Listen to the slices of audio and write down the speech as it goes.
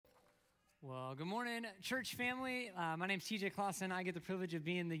Well, good morning, church family. My name's TJ Clausen. I get the privilege of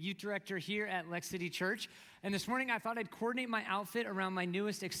being the youth director here at Lex City Church. And this morning, I thought I'd coordinate my outfit around my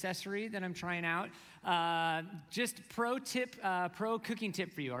newest accessory that I'm trying out. Just pro cooking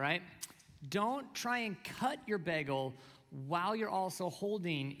tip for you, all right? Don't try and cut your bagel while you're also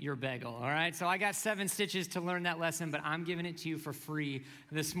holding your bagel, all right? So I got 7 stitches to learn that lesson, but I'm giving it to you for free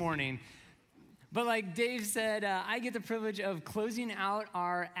this morning. But like Dave said, I get the privilege of closing out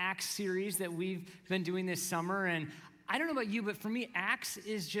our Acts series that we've been doing this summer. And I don't know about you, but for me, Acts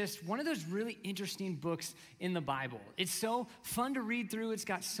is just one of those really interesting books in the Bible. It's so fun to read through. It's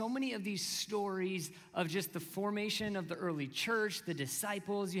got so many of these stories of just the formation of the early church, the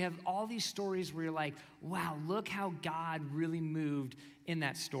disciples. You have all these stories where you're like, wow, look how God really moved in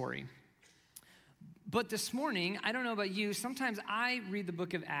that story. But this morning, I don't know about you, sometimes I read the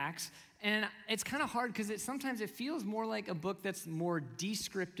book of Acts, and it's kind of hard because sometimes it feels more like a book that's more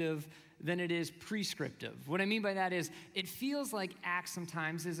descriptive than it is prescriptive. What I mean by that is it feels like Acts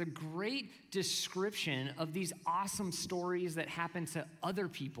sometimes is a great description of these awesome stories that happen to other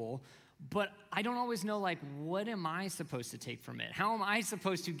people, but I don't always know, like, what am I supposed to take from it? How am I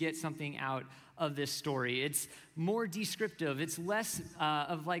supposed to get something out of this story? It's more descriptive. It's less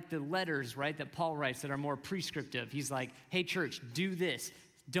of like the letters, right, that Paul writes that are more prescriptive. He's like, hey, church, do this.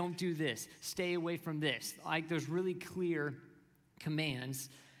 Don't do this. Stay away from this. Like those really clear commands.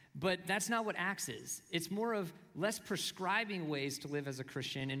 But that's not what Acts is. It's more of less prescribing ways to live as a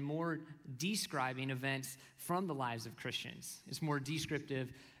Christian and more describing events from the lives of Christians. It's more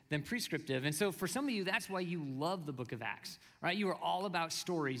descriptive than prescriptive. And so for some of you, that's why you love the book of Acts, right? You are all about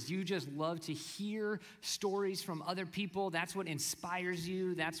stories. You just love to hear stories from other people. That's what inspires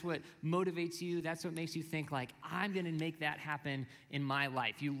you. That's what motivates you. That's what makes you think like, I'm going to make that happen in my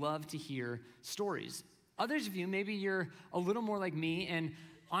life. You love to hear stories. Others of you, maybe you're a little more like me, and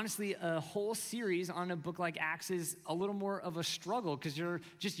honestly, a whole series on a book like Acts is a little more of a struggle because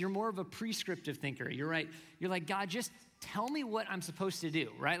you're more of a prescriptive thinker. You're right. You're like, God, just tell me what I'm supposed to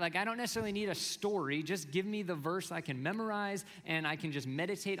do, right? Like, I don't necessarily need a story. Just give me the verse I can memorize, and I can just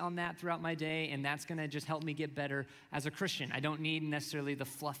meditate on that throughout my day, and that's going to just help me get better as a Christian. I don't need necessarily the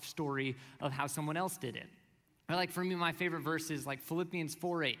fluff story of how someone else did it. Or like for me, my favorite verse is like Philippians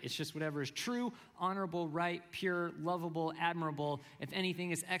 4:8. It's just whatever is true, honorable, right, pure, lovable, admirable. If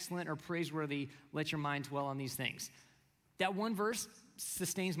anything is excellent or praiseworthy, let your mind dwell on these things. That one verse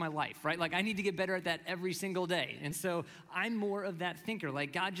sustains my life, right? Like I need to get better at that every single day. And so I'm more of that thinker.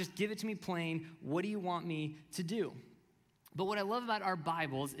 Like, God, just give it to me plain. What do you want me to do? But what I love about our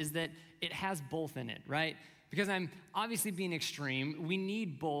Bibles is that it has both in it, right? Because I'm obviously being extreme. We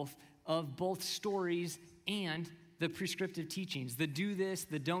need both stories and the prescriptive teachings. The do this,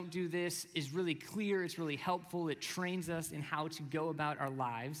 the don't do this is really clear. It's really helpful. It trains us in how to go about our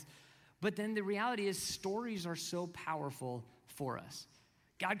lives. But then the reality is stories are so powerful for us.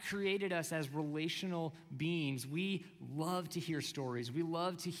 God created us as relational beings. We love to hear stories. We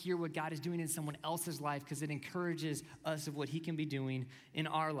love to hear what God is doing in someone else's life because it encourages us of what he can be doing in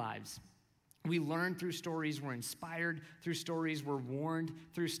our lives. We learn through stories. We're inspired through stories. We're warned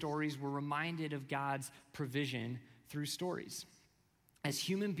through stories. We're reminded of God's provision through stories. As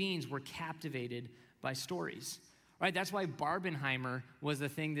human beings, we're captivated by stories. Right, that's why Barbenheimer was the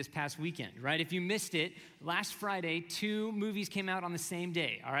thing this past weekend, right? If you missed it, last Friday, 2 movies came out on the same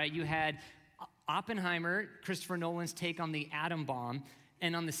day, all right? You had Oppenheimer, Christopher Nolan's take on the atom bomb,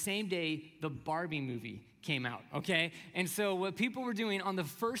 and on the same day, the Barbie movie came out, okay? And so what people were doing on the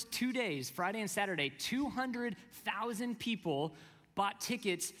first 2 days, Friday and Saturday, 200,000 people bought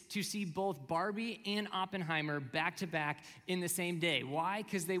tickets to see both Barbie and Oppenheimer back to back in the same day. Why?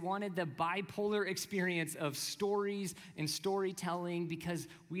 Because they wanted the bipolar experience of stories and storytelling because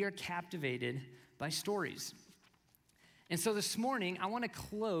we are captivated by stories. And so this morning, I want to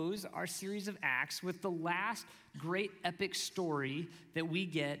close our series of Acts with the last great epic story that we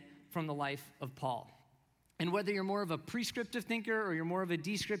get from the life of Paul. And whether you're more of a prescriptive thinker or you're more of a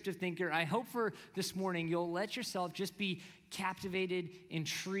descriptive thinker, I hope for this morning you'll let yourself just be captivated,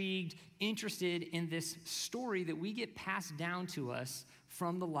 intrigued, interested in this story that we get passed down to us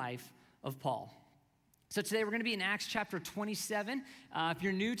from the life of Paul. So today we're going to be in Acts chapter 27. If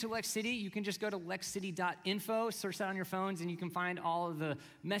you're new to Lex City, you can just go to lexcity.info, search that on your phones, and you can find all of the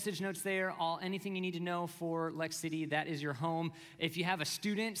message notes there, anything you need to know for Lex City. That is your home. If you have a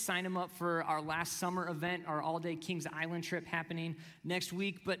student, sign them up for our last summer event, our all-day Kings Island trip happening next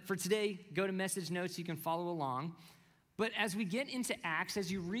week. But for today, go to message notes. You can follow along. But as we get into Acts,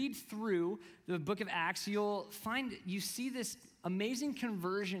 as you read through the book of Acts, you see this amazing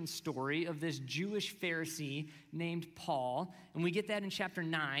conversion story of this Jewish Pharisee named Paul, and we get that in chapter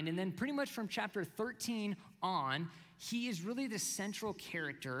 9, and then pretty much from chapter 13 on, he is really the central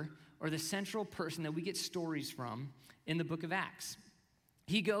character or the central person that we get stories from in the book of Acts.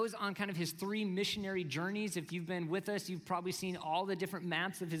 He goes on kind of his 3 missionary journeys. If you've been with us, you've probably seen all the different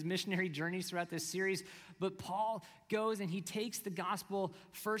maps of his missionary journeys throughout this series. But Paul goes and he takes the gospel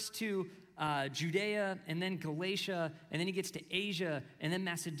first to Judea and then Galatia, and then he gets to Asia and then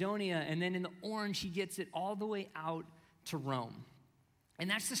Macedonia, and then in the orange, he gets it all the way out to Rome. And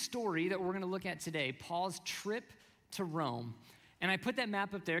that's the story that we're going to look at today, Paul's trip to Rome. And I put that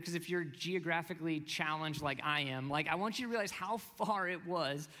map up there because if you're geographically challenged like I am, like I want you to realize how far it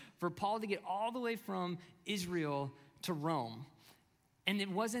was for Paul to get all the way from Israel to Rome. And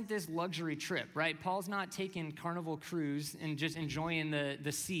it wasn't this luxury trip, right? Paul's not taking Carnival Cruise and just enjoying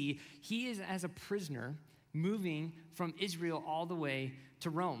the sea. He is as a prisoner moving from Israel all the way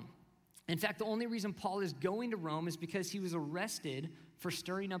to Rome. In fact, the only reason Paul is going to Rome is because he was arrested for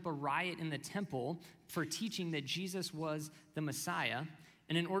stirring up a riot in the temple for teaching that Jesus was the Messiah.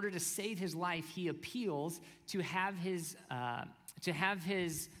 And in order to save his life, he appeals to have his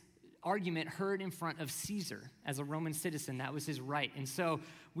argument heard in front of Caesar as a Roman citizen. That was his right. And so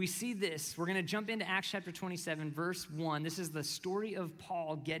we see this. We're going to jump into Acts chapter 27, verse 1. This is the story of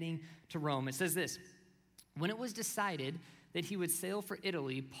Paul getting to Rome. It says this: when it was decided that he would sail for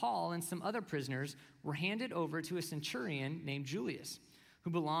Italy, Paul and some other prisoners were handed over to a centurion named Julius, who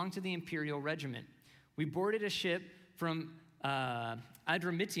belonged to the imperial regiment. We boarded a ship from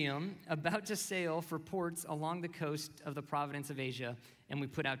Adramyttium, about to sail for ports along the coast of the province of Asia, and we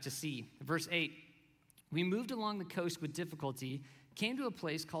put out to sea. Verse 8, we moved along the coast with difficulty, came to a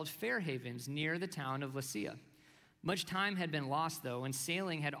place called Fair Havens near the town of Lasea. Much time had been lost, though, and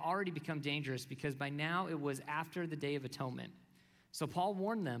sailing had already become dangerous because by now it was after the Day of Atonement. So Paul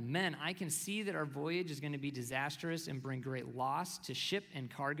warned them, men, I can see that our voyage is going to be disastrous and bring great loss to ship and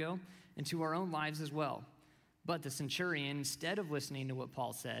cargo and to our own lives as well. But the centurion, instead of listening to what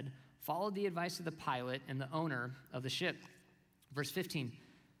Paul said, followed the advice of the pilot and the owner of the ship. Verse 15,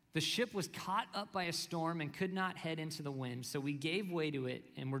 the ship was caught up by a storm and could not head into the wind, so we gave way to it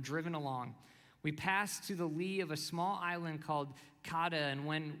and were driven along. We passed to the lee of a small island called Cauda, and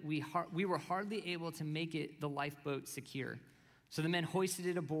when we were hardly able to make it the lifeboat secure. So the men hoisted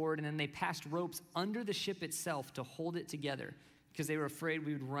it aboard, and then they passed ropes under the ship itself to hold it together because they were afraid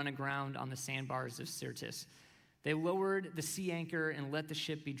we would run aground on the sandbars of Syrtis. They lowered the sea anchor and let the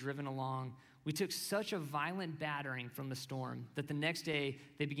ship be driven along. We took such a violent battering from the storm that the next day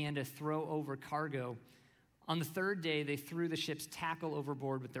they began to throw over cargo. On the third day, they threw the ship's tackle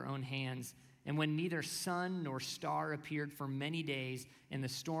overboard with their own hands. And when neither sun nor star appeared for many days and the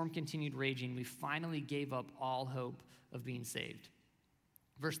storm continued raging, we finally gave up all hope of being saved.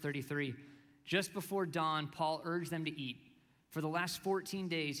 Verse 33, just before dawn, Paul urged them to eat. For the last 14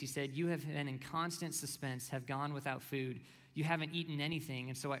 days, he said, you have been in constant suspense, have gone without food. You haven't eaten anything,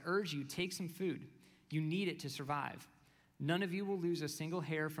 and so I urge you, take some food. You need it to survive. None of you will lose a single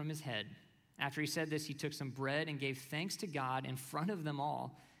hair from his head. After he said this, he took some bread and gave thanks to God in front of them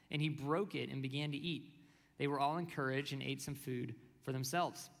all, and he broke it and began to eat. They were all encouraged and ate some food for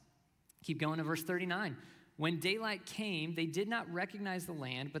themselves. Keep going to verse 39. When daylight came, they did not recognize the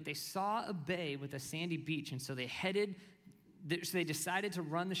land, but they saw a bay with a sandy beach, and so they decided to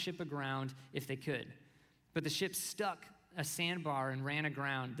run the ship aground if they could. But the ship stuck a sandbar and ran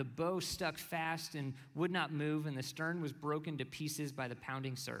aground. The bow stuck fast and would not move, and the stern was broken to pieces by the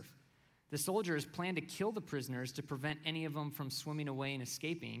pounding surf. The soldiers planned to kill the prisoners to prevent any of them from swimming away and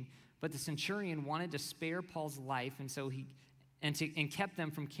escaping, but the centurion wanted to spare Paul's life, and so he kept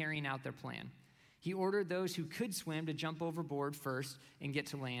them from carrying out their plan. He ordered those who could swim to jump overboard first and get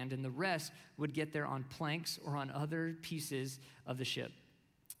to land, and the rest would get there on planks or on other pieces of the ship.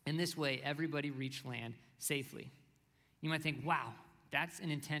 In this way, everybody reached land safely. You might think, wow, that's an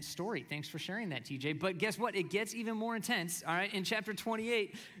intense story. Thanks for sharing that, TJ. But guess what? It gets even more intense, all right? In chapter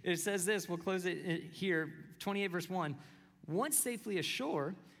 28, it says this. We'll close it here. 28, verse 1. Once safely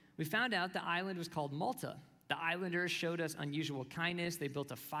ashore, we found out the island was called Malta. The islanders showed us unusual kindness. They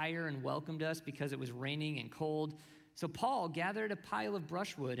built a fire and welcomed us because it was raining and cold. So Paul gathered a pile of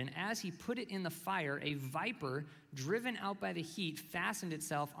brushwood, and as he put it in the fire, a viper, driven out by the heat, fastened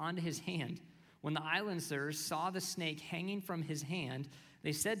itself onto his hand. When the islanders saw the snake hanging from his hand,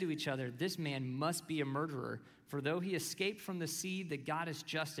 they said to each other, this man must be a murderer, for though he escaped from the sea, the goddess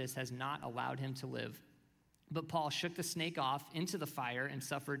Justice has not allowed him to live. But Paul shook the snake off into the fire and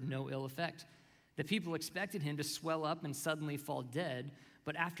suffered no ill effect. The people expected him to swell up and suddenly fall dead,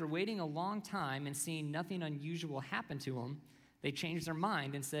 but after waiting a long time and seeing nothing unusual happen to him, They changed their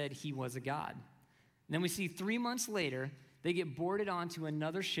mind and said he was a god. And then we see 3 months later, they get boarded onto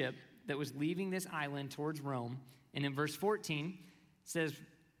another ship that was leaving this island towards Rome. And in verse 14, it says,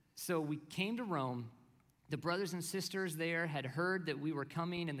 so we came to Rome. The brothers and sisters there had heard that we were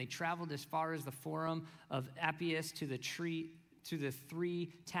coming, and they traveled as far as the Forum of Appius to the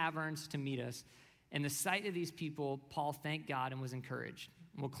 3 taverns to meet us. And the sight of these people, Paul thanked God and was encouraged.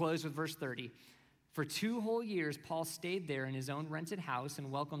 We'll close with verse 30. For 2 whole years, Paul stayed there in his own rented house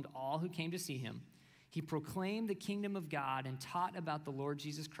and welcomed all who came to see him. He proclaimed the kingdom of God and taught about the Lord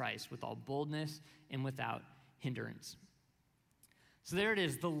Jesus Christ with all boldness and without hindrance. So there it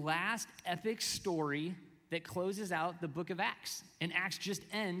is, the last epic story that closes out the book of Acts. And Acts just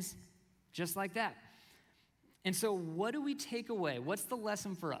ends just like that. And so what do we take away? What's the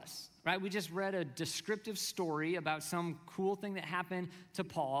lesson for us? Right? We just read a descriptive story about some cool thing that happened to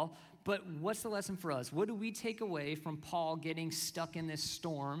Paul, but what's the lesson for us? What do we take away from Paul getting stuck in this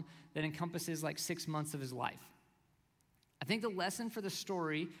storm that encompasses like 6 months of his life? I think the lesson for the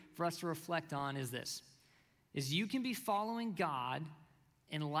story for us to reflect on is this, is you can be following God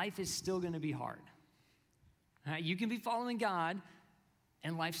and life is still going to be hard. Right? You can be following God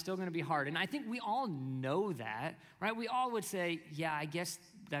and life's still going to be hard. And I think we all know that, right? We all would say, yeah, I guess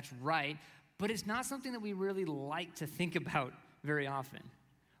that's right, but it's not something that we really like to think about very often,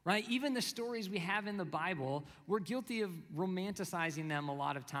 right? Even the stories we have in the Bible, we're guilty of romanticizing them a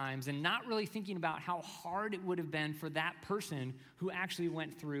lot of times and not really thinking about how hard it would have been for that person who actually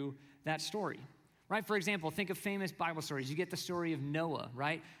went through that story, right? For example, think of famous Bible stories. You get the story of Noah,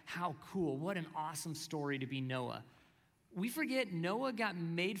 right? How cool. What an awesome story to be Noah. We forget Noah got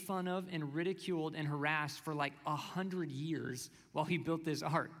made fun of and ridiculed and harassed for like 100 years while he built this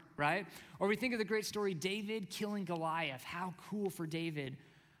ark, right? Or we think of the great story, David killing Goliath. How cool for David.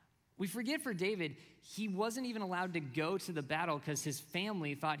 We forget for David, he wasn't even allowed to go to the battle because his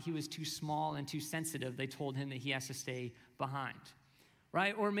family thought he was too small and too sensitive. They told him that he has to stay behind,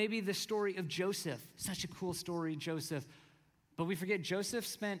 right? Or maybe the story of Joseph. Such a cool story, Joseph. But we forget Joseph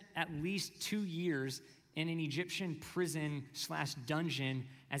spent at least 2 years in an Egyptian prison/dungeon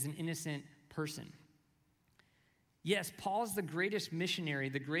as an innocent person. Yes, Paul's the greatest missionary,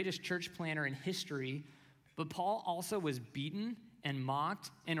 the greatest church planner in history, but Paul also was beaten and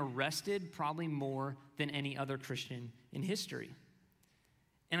mocked and arrested probably more than any other Christian in history.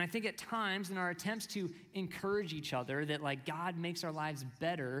 And I think at times in our attempts to encourage each other that like God makes our lives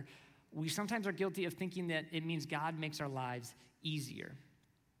better, we sometimes are guilty of thinking that it means God makes our lives easier.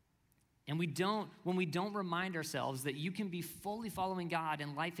 And when we don't remind ourselves that you can be fully following God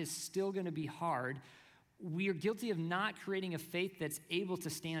and life is still going to be hard, we are guilty of not creating a faith that's able to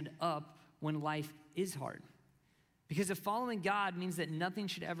stand up when life is hard. Because if following God means that nothing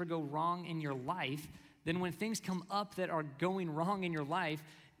should ever go wrong in your life, then when things come up that are going wrong in your life,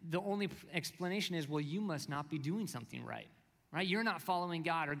 the only explanation is, well, you must not be doing something right? You're not following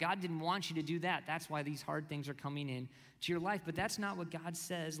God, or God didn't want you to do that. That's why these hard things are coming in to your life. But that's not what God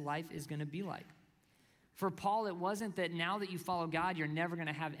says life is going to be like. For Paul, it wasn't that now that you follow God, you're never going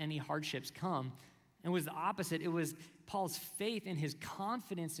to have any hardships come. It was the opposite. It was Paul's faith and his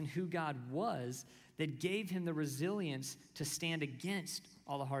confidence in who God was that gave him the resilience to stand against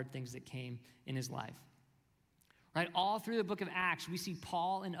all the hard things that came in his life. Right, all through the book of Acts, we see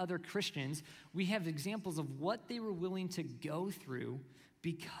Paul and other Christians, we have examples of what they were willing to go through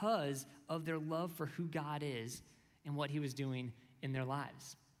because of their love for who God is and what he was doing in their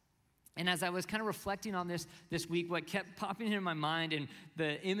lives. And as I was kind of reflecting on this week, what kept popping into my mind and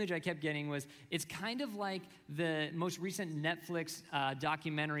the image I kept getting was, it's kind of like the most recent Netflix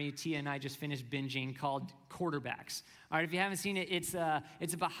documentary Tia and I just finished binging called Quarterbacks. All right, if you haven't seen it, it's a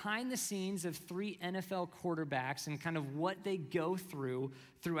behind the scenes of 3 NFL quarterbacks and kind of what they go through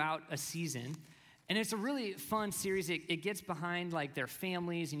throughout a season. And it's a really fun series. It gets behind like their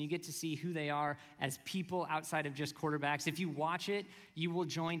families, and you get to see who they are as people outside of just quarterbacks. If you watch it, you will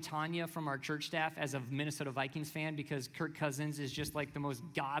join Tanya from our church staff as a Minnesota Vikings fan, because Kirk Cousins is just like the most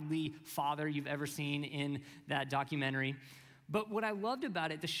godly father you've ever seen in that documentary. But what I loved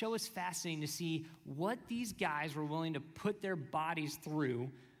about it, the show is fascinating to see what these guys were willing to put their bodies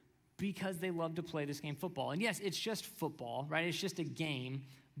through because they love to play this game, football. And yes, it's just football, right? It's just a game,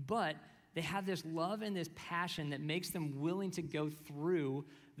 but they have this love and this passion that makes them willing to go through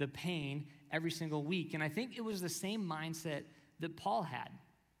the pain every single week. And I think it was the same mindset that Paul had.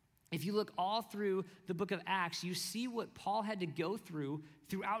 If you look all through the book of Acts, you see what Paul had to go through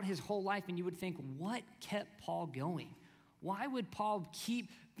throughout his whole life, and you would think, what kept Paul going? Why would Paul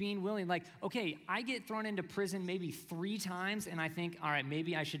keep being willing. Like, okay, I get thrown into prison maybe 3 times, and I think, all right,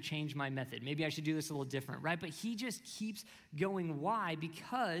 maybe I should change my method. Maybe I should do this a little different, right? But he just keeps going. Why?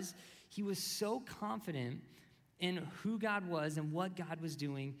 Because he was so confident in who God was and what God was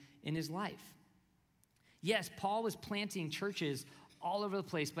doing in his life. Yes, Paul was planting churches all over the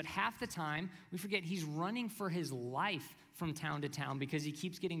place, but half the time we forget he's running for his life from town to town because he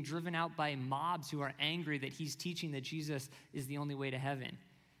keeps getting driven out by mobs who are angry that he's teaching that Jesus is the only way to heaven.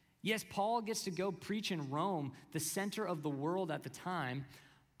 Yes, Paul gets to go preach in Rome, the center of the world at the time,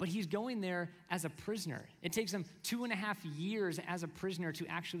 but he's going there as a prisoner. It takes him 2.5 years as a prisoner to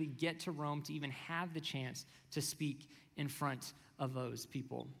actually get to Rome to even have the chance to speak in front of those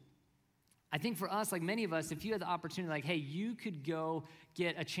people. I think for us, like many of us, if you had the opportunity, like, hey, you could go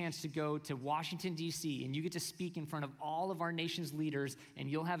get a chance to go to Washington, D.C., and you get to speak in front of all of our nation's leaders, and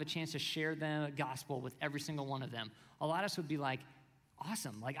you'll have a chance to share the gospel with every single one of them. A lot of us would be like,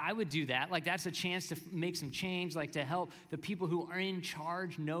 awesome. Like, I would do that. Like, that's a chance to make some change, like to help the people who are in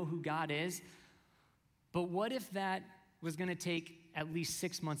charge know who God is. But what if that was going to take at least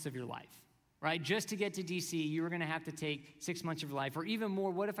 6 months of your life? Right? Just to get to DC, you were going to have to take 6 months of your life. Or even more,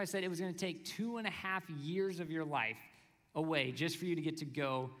 what if I said it was going to take 2.5 years of your life away just for you to get to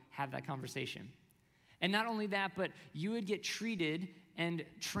go have that conversation? And not only that, but you would get treated and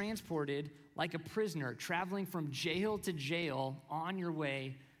transported like a prisoner, traveling from jail to jail on your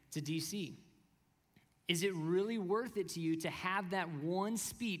way to DC. Is it really worth it to you to have that one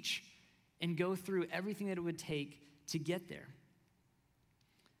speech and go through everything that it would take to get there?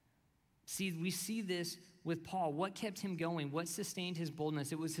 See, we see this with Paul. What kept him going? What sustained his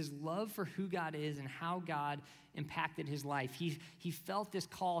boldness? It was his love for who God is and how God impacted his life. He felt this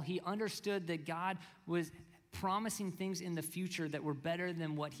call. He understood that God was promising things in the future that were better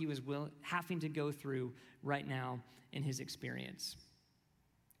than what he was having to go through right now in his experience.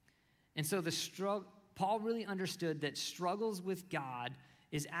 And so Paul really understood that struggles with God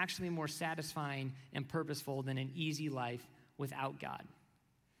is actually more satisfying and purposeful than an easy life without God.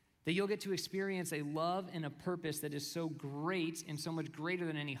 That you'll get to experience a love and a purpose that is so great and so much greater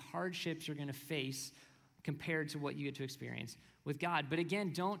than any hardships you're going to face compared to what you get to experience with God. But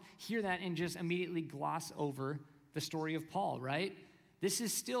again, don't hear that and just immediately gloss over the story of Paul, right? This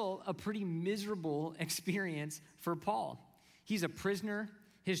is still a pretty miserable experience for Paul. He's a prisoner.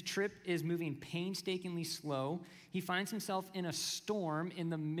 His trip is moving painstakingly slow. He finds himself in a storm in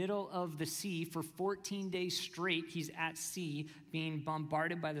the middle of the sea for 14 days straight. He's at sea being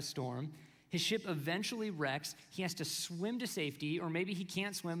bombarded by the storm. His ship eventually wrecks. He has to swim to safety, or maybe he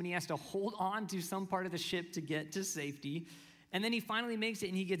can't swim and he has to hold on to some part of the ship to get to safety. And then he finally makes it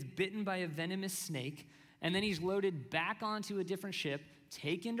and he gets bitten by a venomous snake. And then he's loaded back onto a different ship,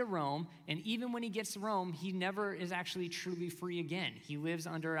 taken to Rome, and even when he gets to Rome, he never is actually truly free again. He lives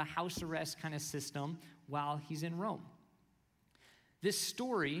under a house arrest kind of system while he's in Rome. This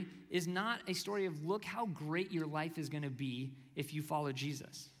story is not a story of look how great your life is going to be if you follow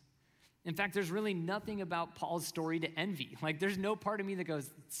Jesus. In fact, there's really nothing about Paul's story to envy. Like, there's no part of me that goes,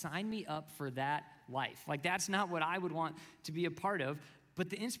 sign me up for that life. Like, that's not what I would want to be a part of. But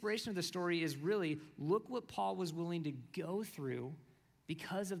the inspiration of the story is really, look what Paul was willing to go through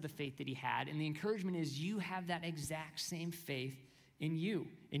because of the faith that he had. And the encouragement is you have that exact same faith in you,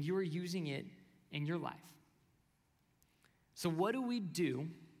 and you are using it in your life. So what do we do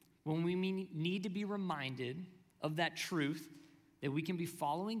when we need to be reminded of that truth that we can be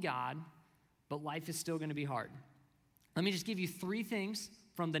following God, but life is still going to be hard? Let me just give you 3 things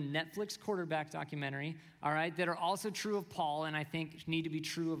from the Netflix quarterback documentary, all right, that are also true of Paul and I think need to be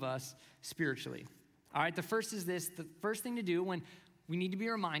true of us spiritually. All right, the first is this. The first thing to do when we need to be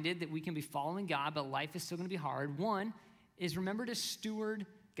reminded that we can be following God, but life is still going to be hard. One is remember to steward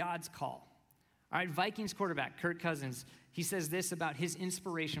God's call. All right, Vikings quarterback Kirk Cousins, he says this about his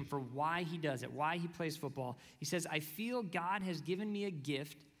inspiration for why he does it, why he plays football. He says, I feel God has given me a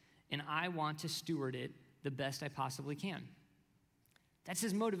gift, and I want to steward it the best I possibly can. That's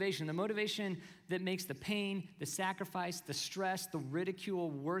his motivation, the motivation that makes the pain, the sacrifice, the stress, the ridicule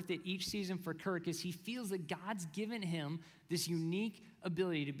worth it each season for Kirk is he feels that God's given him this unique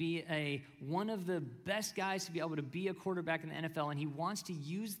ability to be one of the best guys to be able to be a quarterback in the NFL, and he wants to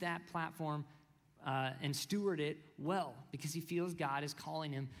use that platform and steward it well because he feels God is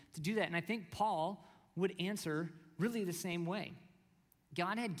calling him to do that. And I think Paul would answer really the same way.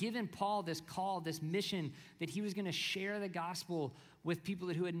 God had given Paul this call, this mission, that he was going to share the gospel with people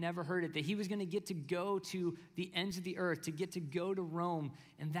who had never heard it, that he was going to get to go to the ends of the earth, to get to go to Rome.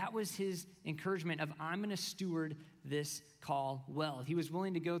 And that was his encouragement of, I'm going to steward this call well. He was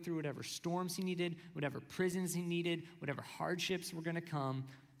willing to go through whatever storms he needed, whatever prisons he needed, whatever hardships were going to come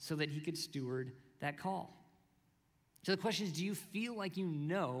so that he could steward that call. So the question is, do you feel like you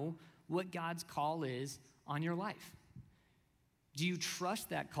know what God's call is on your life? Do you trust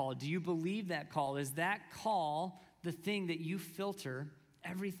that call? Do you believe that call? Is that call the thing that you filter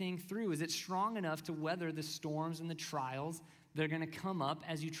everything through? Is it strong enough to weather the storms and the trials that are going to come up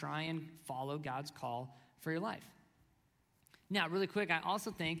as you try and follow God's call for your life? Now, really quick, I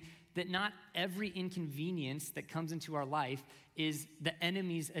also think that not every inconvenience that comes into our life is the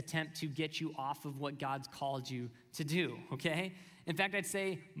enemy's attempt to get you off of what God's called you to do, okay? In fact, I'd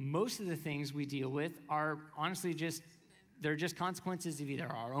say most of the things we deal with are honestly they're just consequences of either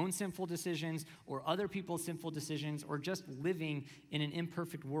our own sinful decisions or other people's sinful decisions or just living in an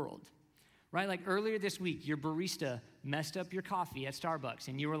imperfect world, right? Like earlier this week, your barista messed up your coffee at Starbucks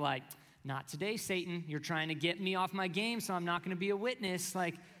and you were like, not today, Satan. You're trying to get me off my game, so I'm not going to be a witness.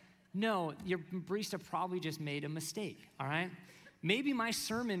 Like, no, your barista probably just made a mistake, all right? Maybe my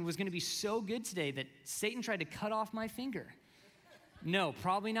sermon was going to be so good today that Satan tried to cut off my finger. No,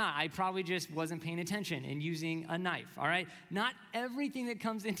 probably not. I probably just wasn't paying attention and using a knife, all right? Not everything that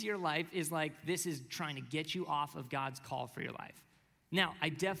comes into your life is like, this is trying to get you off of God's call for your life. Now, I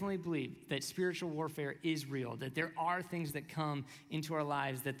definitely believe that spiritual warfare is real, that there are things that come into our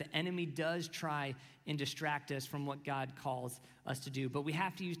lives, that the enemy does try and distract us from what God calls us to do, but we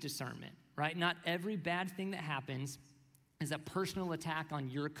have to use discernment, right? Not every bad thing that happens is a personal attack on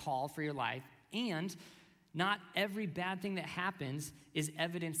your call for your life, and not every bad thing that happens is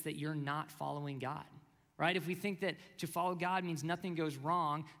evidence that you're not following God, right? If we think that to follow God means nothing goes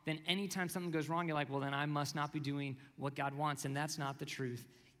wrong, then anytime something goes wrong, you're like, well, then I must not be doing what God wants, and that's not the truth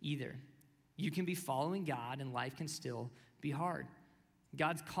either. You can be following God, and life can still be hard.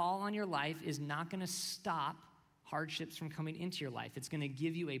 God's call on your life is not going to stop hardships from coming into your life. It's going to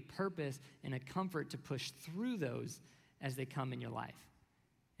give you a purpose and a comfort to push through those as they come in your life.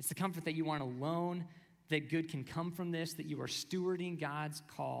 It's the comfort that you aren't alone, that good can come from this, that you are stewarding God's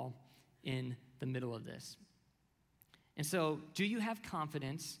call in the middle of this. And so, do you have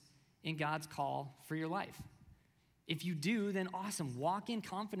confidence in God's call for your life? If you do, then awesome. Walk in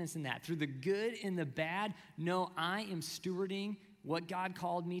confidence in that. Through the good and the bad, know I am stewarding what God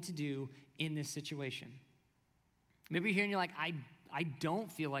called me to do in this situation. Maybe you're here and you're like, I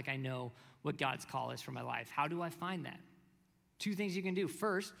don't feel like I know what God's call is for my life. How do I find that? Two things you can do.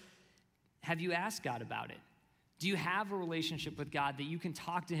 First, have you asked God about it? Do you have a relationship with God that you can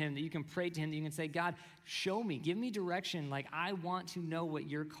talk to him, that you can pray to him, that you can say, God, show me, give me direction. Like, I want to know what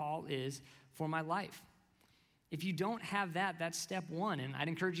your call is for my life. If you don't have that, that's step one. And I'd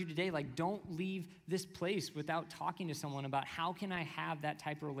encourage you today, like, don't leave this place without talking to someone about how can I have that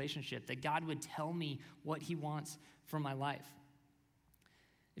type of relationship, that God would tell me what he wants for my life.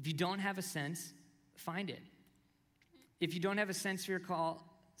 If you don't have a sense, find it. If you don't have a sense for your call,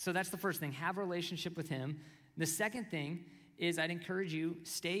 so that's the first thing, have a relationship with him. The second thing is I'd encourage you,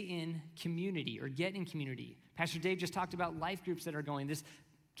 stay in community or get in community. Pastor Dave just talked about life groups that are going. This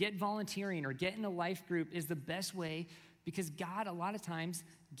get volunteering or get in a life group is the best way because God a lot of times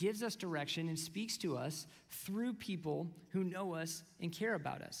gives us direction and speaks to us through people who know us and care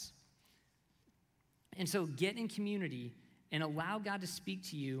about us. And so get in community and allow God to speak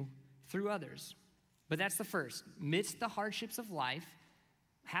to you through others. But that's the first. Amidst the hardships of life,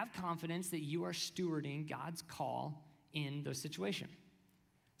 have confidence that you are stewarding God's call in those situations.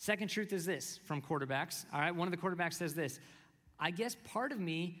 Second truth is this from quarterbacks. All right, one of the quarterbacks says this, I guess part of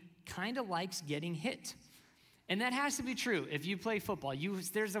me kind of likes getting hit. And that has to be true. If you play football,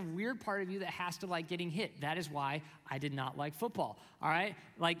 there's a weird part of you that has to like getting hit. That is why I did not like football, all right?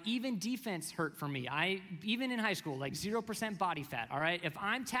 Like even defense hurt for me. Even in high school, like 0% body fat, all right? If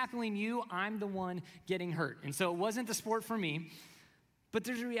I'm tackling you, I'm the one getting hurt. And so it wasn't the sport for me. But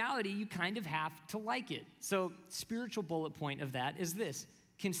there's a reality, you kind of have to like it. So spiritual bullet point of that is this,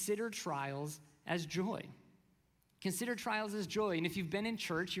 consider trials as joy. Consider trials as joy. And if you've been in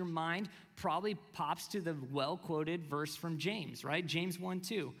church, your mind probably pops to the well-quoted verse from James, right? James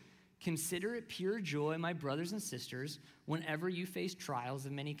 1:2. Consider it pure joy, my brothers and sisters, whenever you face trials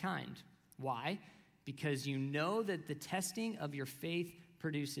of many kind. Why? Because you know that the testing of your faith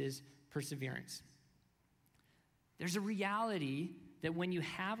produces perseverance. There's a reality that when you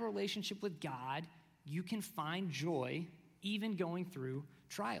have a relationship with God, you can find joy even going through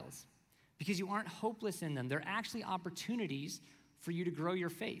trials because you aren't hopeless in them. They're actually opportunities for you to grow your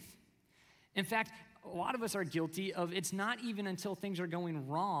faith. In fact, a lot of us are guilty of it's not even until things are going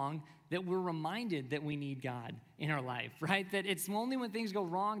wrong that we're reminded that we need God in our life, right? That it's only when things go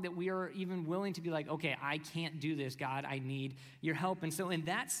wrong that we are even willing to be like, okay, I can't do this, God, I need your help. And so in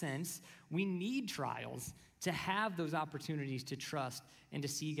that sense, we need trials to have those opportunities to trust and to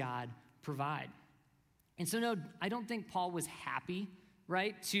see God provide. And so no, I don't think Paul was happy,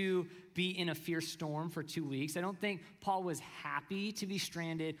 right, to be in a fierce storm for 2 weeks. I don't think Paul was happy to be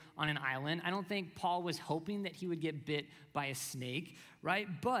stranded on an island. I don't think Paul was hoping that he would get bit by a snake, right?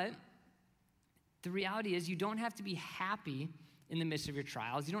 But the reality is you don't have to be happy in the midst of your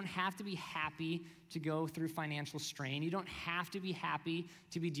trials. You don't have to be happy to go through financial strain. You don't have to be happy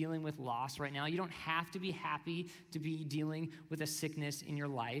to be dealing with loss right now. You don't have to be happy to be dealing with a sickness in your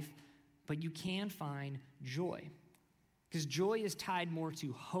life, but you can find joy. Because joy is tied more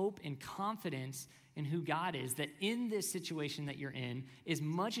to hope and confidence in who God is, that in this situation that you're in, as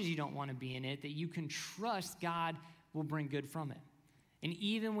much as you don't want to be in it, that you can trust God will bring good from it. And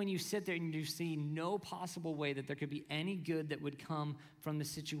even when you sit there and you see no possible way that there could be any good that would come from the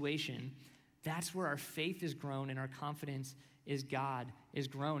situation, that's where our faith is grown and our confidence is God is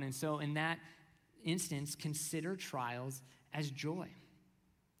grown. And so in that instance, consider trials as joy.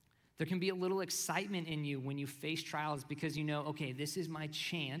 There can be a little excitement in you when you face trials because you know, okay, this is my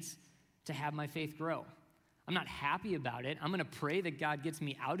chance to have my faith grow. I'm not happy about it. I'm going to pray that God gets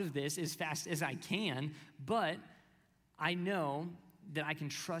me out of this as fast as I can, but I know that I can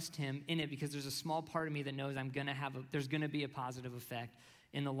trust him in it because there's a small part of me that knows there's going to be a positive effect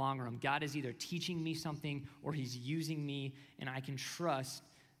in the long run. God is either teaching me something or he's using me, and I can trust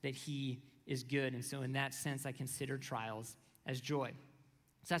that he is good. And so in that sense, I consider trials as joy.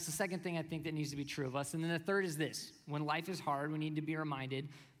 So that's the second thing I think that needs to be true of us. And then the third is this. When life is hard, we need to be reminded,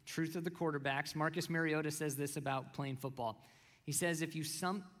 truth of the quarterbacks. Marcus Mariota says this about playing football. He says, if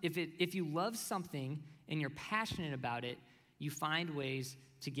you love something and you're passionate about it, you find ways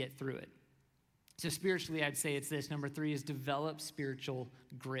to get through it. So spiritually, I'd say it's this. Number 3 is develop spiritual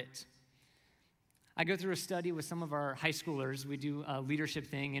grit. I go through a study with some of our high schoolers. We do a leadership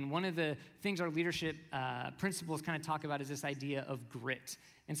thing, and one of the things our leadership principles kind of talk about is this idea of grit.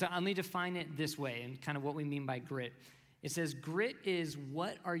 And so I'll need to define it this way and kind of what we mean by grit. It says grit is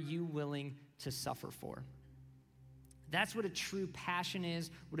what are you willing to suffer for? That's what a true passion is,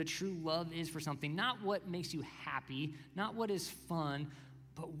 what a true love is for something. Not what makes you happy, not what is fun,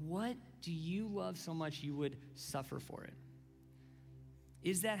 but what do you love so much you would suffer for it?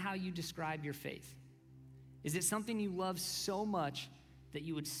 Is that how you describe your faith? Is it something you love so much that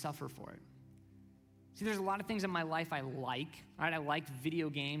you would suffer for it? See, there's a lot of things in my life I like, right? I like video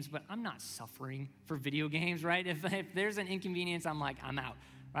games, but I'm not suffering for video games, right? If there's an inconvenience, I'm like, I'm out,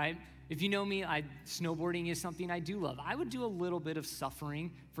 right? If you know me, snowboarding is something I do love. I would do a little bit of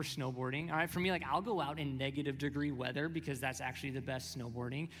suffering for snowboarding, all right? For me, like I'll go out in negative degree weather because that's actually the best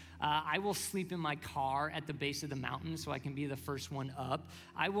snowboarding. I will sleep in my car at the base of the mountain so I can be the first one up.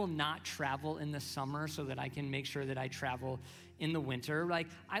 I will not travel in the summer so that I can make sure that I travel in the winter. Like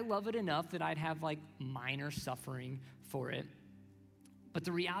I love it enough that I'd have like minor suffering for it. But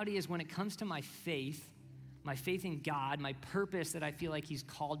the reality is when it comes to my faith in God, my purpose that I feel like he's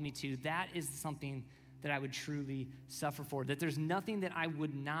called me to, that is something that I would truly suffer for, that there's nothing that I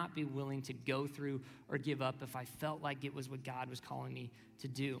would not be willing to go through or give up if I felt like it was what God was calling me to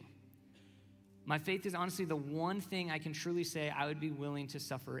do. My faith is honestly the one thing I can truly say I would be willing to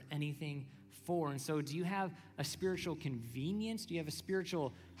suffer anything for. And so do you have a spiritual convenience? Do you have a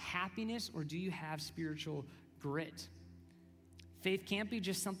spiritual happiness? Or do you have spiritual grit? Faith can't be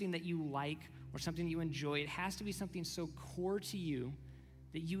just something that you like or something you enjoy. It has to be something so core to you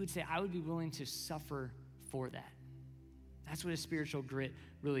that you would say, I would be willing to suffer for that. That's what a spiritual grit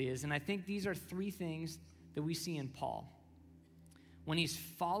really is. And I think these are 3 things that we see in Paul. When he's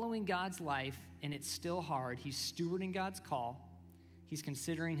following God's life and it's still hard, he's stewarding God's call, he's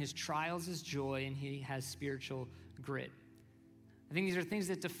considering his trials as joy, and he has spiritual grit. I think these are things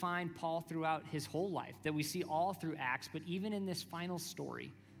that define Paul throughout his whole life, that we see all through Acts, but even in this final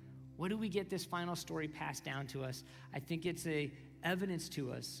story. What do we get this final story passed down to us? I think it's a evidence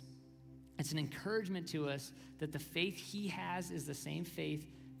to us. It's an encouragement to us that the faith he has is the same faith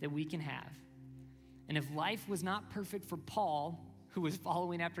that we can have. And if life was not perfect for Paul, who was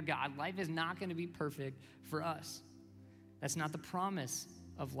following after God, life is not going to be perfect for us. That's not the promise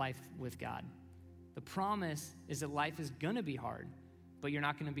of life with God. The promise is that life is going to be hard, but you're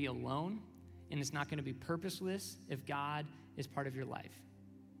not going to be alone, and it's not going to be purposeless if God is part of your life.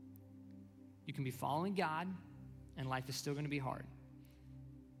 You can be following God, and life is still going to be hard.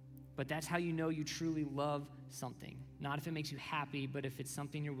 But that's how you know you truly love something. Not if it makes you happy, but if it's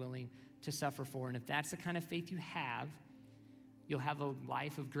something you're willing to suffer for. And if that's the kind of faith you have, you'll have a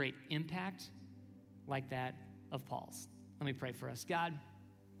life of great impact like that of Paul's. Let me pray for us. God,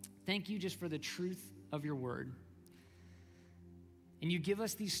 thank you just for the truth of your word. And you give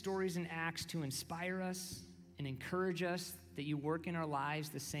us these stories and acts to inspire us and encourage us that you work in our lives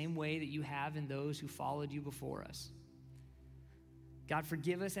the same way that you have in those who followed you before us. God,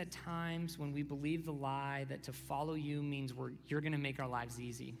 forgive us at times when we believe the lie that to follow you means you're going to make our lives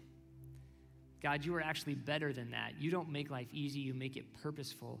easy. God, you are actually better than that. You don't make life easy. You make it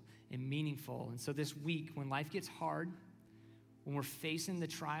purposeful and meaningful. And so this week, when life gets hard, when we're facing the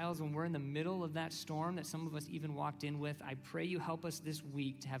trials, when we're in the middle of that storm that some of us even walked in with, I pray you help us this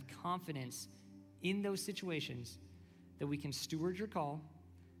week to have confidence in those situations that we can steward your call,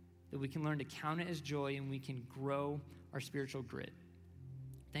 that we can learn to count it as joy, and we can grow our spiritual grit.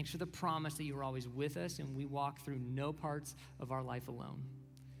 Thanks for the promise that you are always with us and we walk through no parts of our life alone.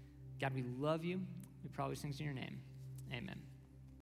 God, we love you. We probably sing in your name. Amen.